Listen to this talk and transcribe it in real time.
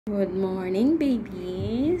Good morning,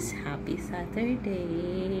 babies! Happy Saturday!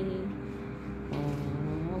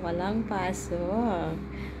 Oh, walang pasok.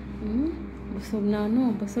 Busog na,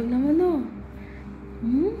 no? Busog naman, no?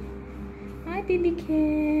 Hi, baby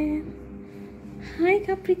Ken! Hi,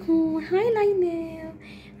 Capricorn! Hi, Lionel!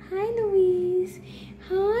 Hi, Luis!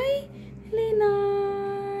 Hi,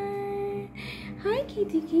 Leonard! Hi,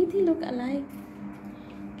 Kitty look alike!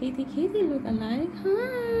 Kitty look alike!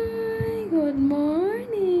 Hi! Good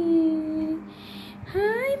morning!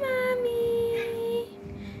 Hi, Mommy!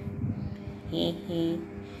 Hehe,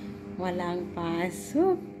 walang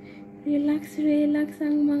pasok. Relax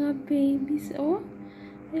ang mga babies, oh.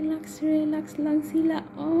 Relax lang sila,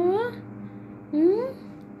 oh.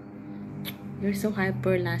 You're so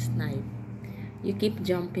hyper last night. You keep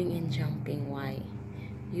jumping and jumping. Why?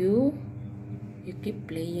 You keep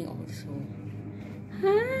playing also.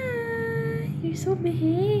 Hi! You're so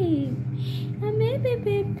behave.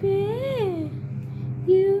 Bebe.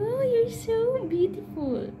 You're so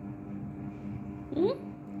beautiful. Who's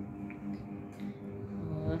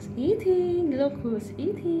eating? Look who's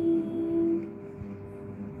eating.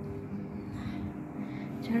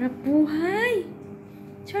 Charap buhay!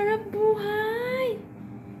 Charap buhay!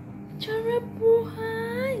 Charap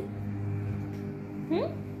buhay!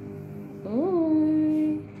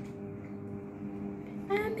 Oy!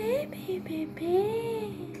 Bebe.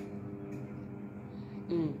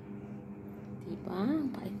 Diba?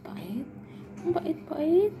 Ang pait-pait. Ang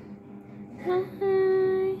pait-pait.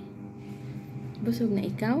 Hi! Busog na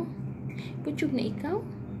ikaw? Putsog na ikaw?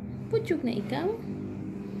 Putsog na ikaw?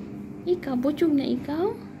 Ikaw, putsog na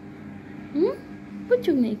ikaw?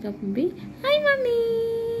 Putsog na ikaw, baby? Hi, Mami!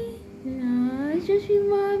 Ah, siya si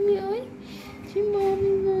Mami, oy. Si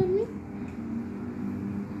Mami.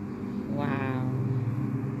 Wow!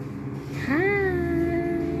 Hi!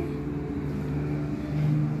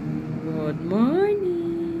 Good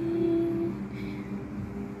morning!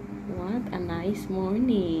 What a nice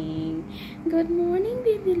morning! Good morning,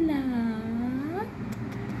 baby love!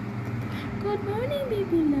 Good morning,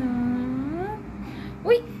 baby love!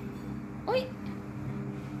 Uy!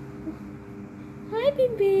 Hi,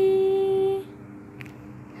 baby!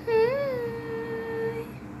 Hi!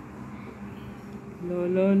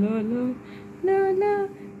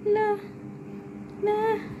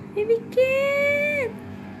 La! Baby Kid!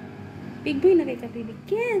 Big boy na kay ka, baby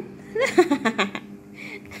Kid!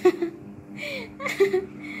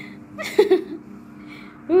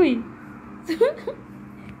 Uy!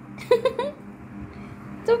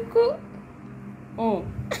 Tuko! Oh!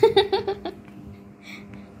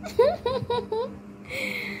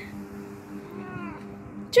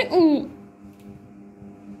 Ching!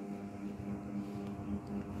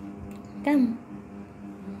 Come!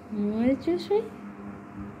 What did you say?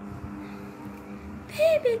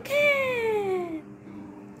 Baby cat!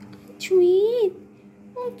 Sweet!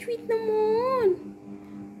 Oh, sweet naman!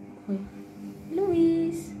 Hoy,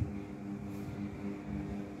 Luis!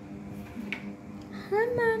 Hi,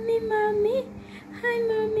 Mommy! Hi,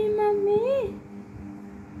 Mommy!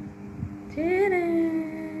 Ta-da!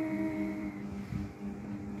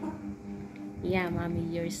 Yeah, Mommy,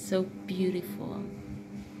 you're so beautiful.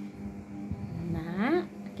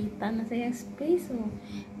 Kita na sa yung space, oh.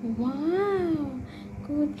 Wow!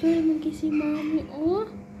 Good girl man kay si Mommy, oh.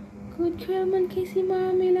 Good girl man kay si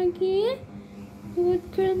Mommy lagi. Good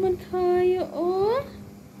girl man kayo, oh.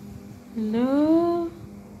 Hello?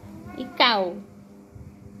 Ikaw?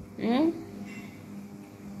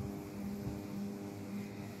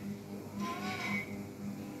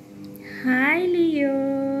 Hi, Leo.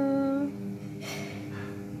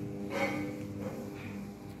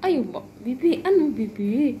 Ayaw ba? Bibi, ano,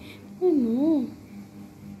 Bibi? Ano?